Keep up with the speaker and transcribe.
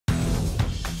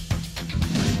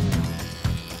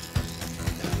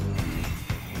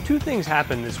Two things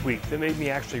happened this week that made me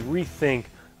actually rethink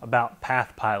about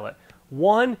PathPilot.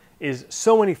 One is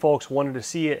so many folks wanted to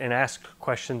see it and ask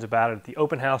questions about it at the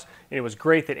open house, and it was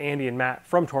great that Andy and Matt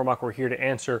from Tormach were here to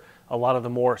answer a lot of the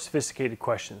more sophisticated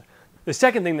questions. The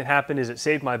second thing that happened is it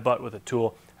saved my butt with a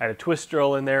tool. I had a twist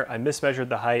drill in there, I mismeasured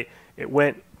the height, it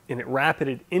went and it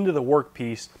rapided into the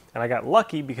workpiece, and I got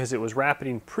lucky because it was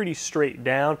rapiding pretty straight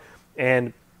down,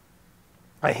 and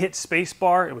I hit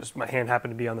spacebar, my hand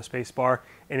happened to be on the spacebar,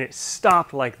 and it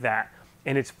stopped like that.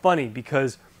 And it's funny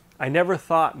because I never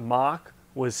thought Mach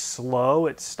was slow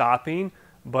at stopping,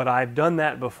 but I've done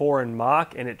that before in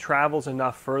Mach, and it travels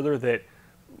enough further that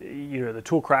the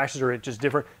tool crashes or it's just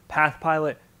different.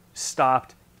 PathPilot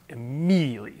stopped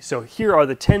immediately. So here are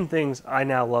the 10 things I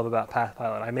now love about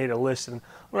PathPilot. I made a list, and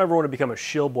I don't ever want to become a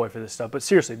shill boy for this stuff, but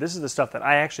seriously, this is the stuff that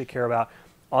I actually care about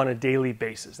on a daily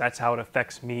basis. That's how it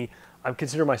affects me. I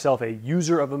consider myself a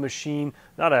user of a machine,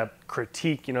 not a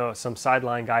critique, some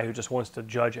sideline guy who just wants to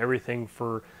judge everything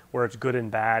for where it's good and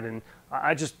bad. And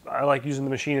I like using the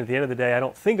machine. At the end of the day, I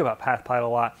don't think about PathPilot a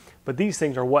lot, but these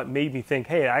things are what made me think,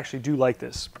 hey, I actually do like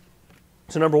this.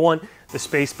 So number one, the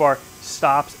spacebar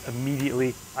stops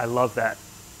immediately. I love that.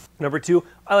 Number two,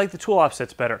 I like the tool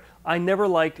offsets better. I never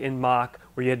liked in Mach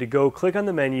where you had to go click on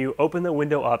the menu, open the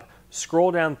window up,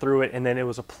 scroll down through it, and then it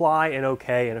was apply and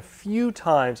OK. And a few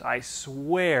times, I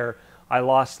swear, I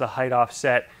lost the height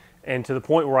offset, and to the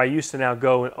point where I used to now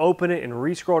go and open it and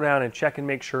re-scroll down and check and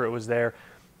make sure it was there.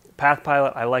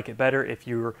 PathPilot, I like it better. If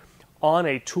you're on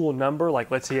a tool number,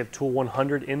 like let's say you have tool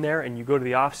 100 in there and you go to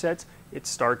the offsets, it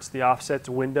starts the offsets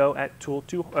window at tool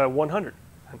 100.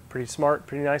 Pretty smart,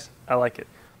 pretty nice. I like it.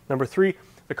 Number three,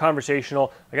 the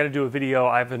conversational. I got to do a video.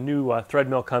 I have a new thread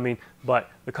mill coming, but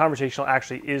the conversational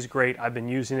actually is great. I've been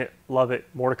using it, love it.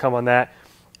 More to come on that.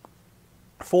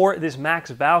 For this max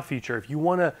valve feature, if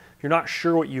you're not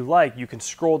sure what you like, you can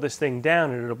scroll this thing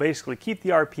down and it'll basically keep the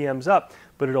RPMs up,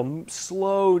 but it'll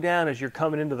slow down as you're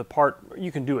coming into the part.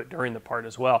 You can do it during the part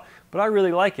as well, but I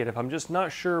really like it. If I'm just not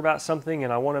sure about something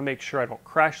and I want to make sure I don't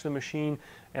crash the machine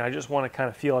and I just want to kind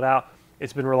of feel it out,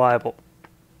 it's been reliable.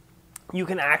 You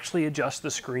can actually adjust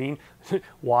the screen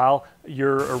while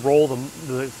roll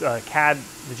the CAD,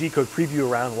 the G-code preview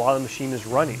around while the machine is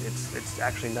running. It's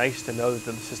actually nice to know that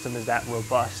the system is that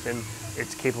robust and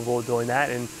it's capable of doing that.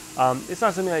 And it's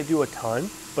not something I do a ton,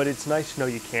 but it's nice to know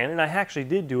you can. And I actually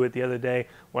did do it the other day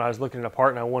when I was looking at a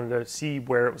part and I wanted to see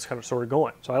where it was kind of sort of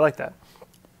going. So I like that.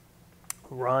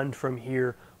 Run from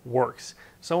here works.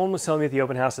 Someone was telling me at the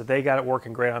open house that they got it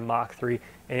working great on Mach 3,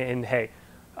 and hey,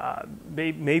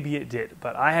 maybe it did,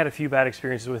 but I had a few bad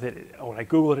experiences with it. When I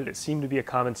Googled it, it seemed to be a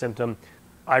common symptom.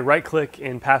 I right-click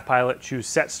in PathPilot, choose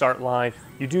Set Start Line.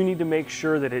 You do need to make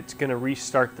sure that it's going to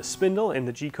restart the spindle and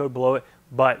the G-code below it,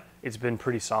 but it's been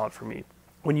pretty solid for me.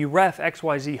 When you ref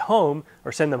XYZ home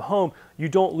or send them home, you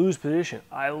don't lose position.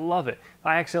 I love it.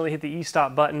 I accidentally hit the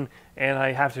E-stop button and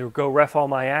I have to go ref all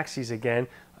my axes again.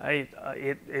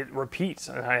 It repeats,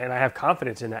 and I have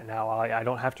confidence in that now. I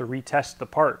don't have to retest the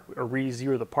part or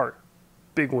re-zero the part.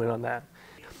 Big win on that.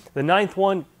 The ninth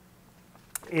one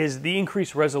is the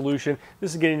increased resolution.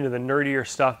 This is getting into the nerdier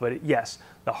stuff, but yes,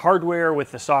 the hardware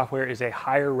with the software is a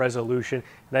higher resolution.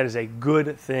 That is a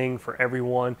good thing for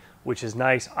everyone, which is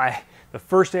nice. The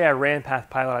first day I ran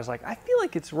PathPilot, I was like, I feel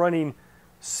like it's running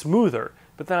smoother.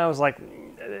 But then I was like,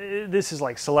 this is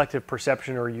like selective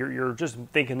perception, or you're just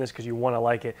thinking this because you want to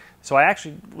like it. So I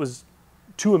actually was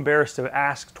too embarrassed to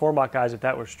ask Tormach guys if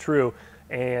that was true,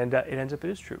 and it ends up it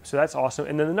is true. So that's awesome.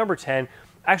 And then the number 10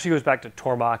 actually goes back to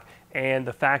Tormach and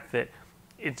the fact that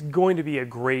it's going to be a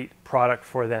great product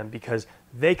for them because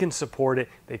they can support it.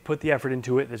 They put the effort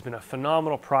into it. There's been a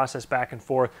phenomenal process back and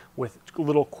forth with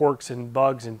little quirks and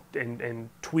bugs and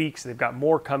tweaks. They've got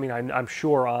more coming, I'm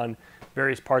sure, on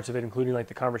various parts of it, including like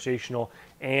the conversational.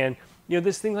 And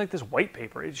this thing like this white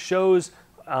paper, it shows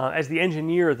as the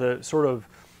engineer, the sort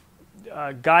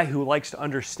of guy who likes to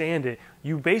understand it,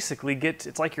 you basically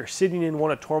it's like you're sitting in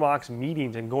one of Tormach's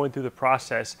meetings and going through the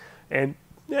process. And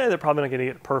yeah, they're probably not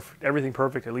going to get everything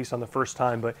perfect, at least on the first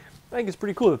time, but I think it's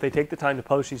pretty cool that they take the time to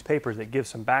post these papers that give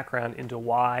some background into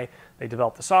why they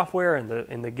developed the software and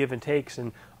the give and takes.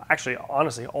 And actually,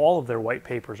 honestly, all of their white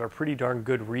papers are pretty darn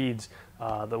good reads.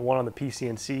 The one on the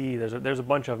PCNC, there's a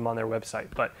bunch of them on their website.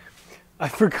 But I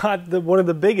forgot one of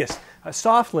the biggest,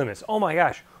 soft limits. Oh my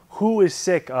gosh, who is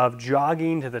sick of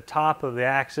jogging to the top of the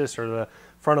axis or the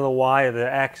front of the Y or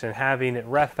the X and having it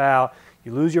ref out?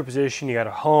 You lose your position, you got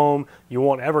to home, you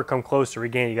won't ever come close to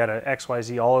regain, you got to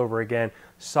XYZ all over again.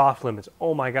 Soft limits,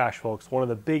 oh my gosh, folks, one of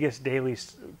the biggest daily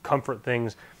comfort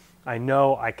things. I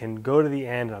know I can go to the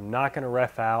end, I'm not going to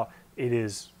ref out. It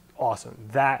is awesome.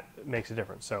 That makes a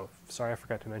difference. So sorry I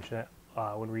forgot to mention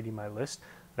that when reading my list.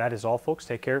 That is all, folks.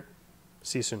 Take care.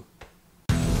 See you soon.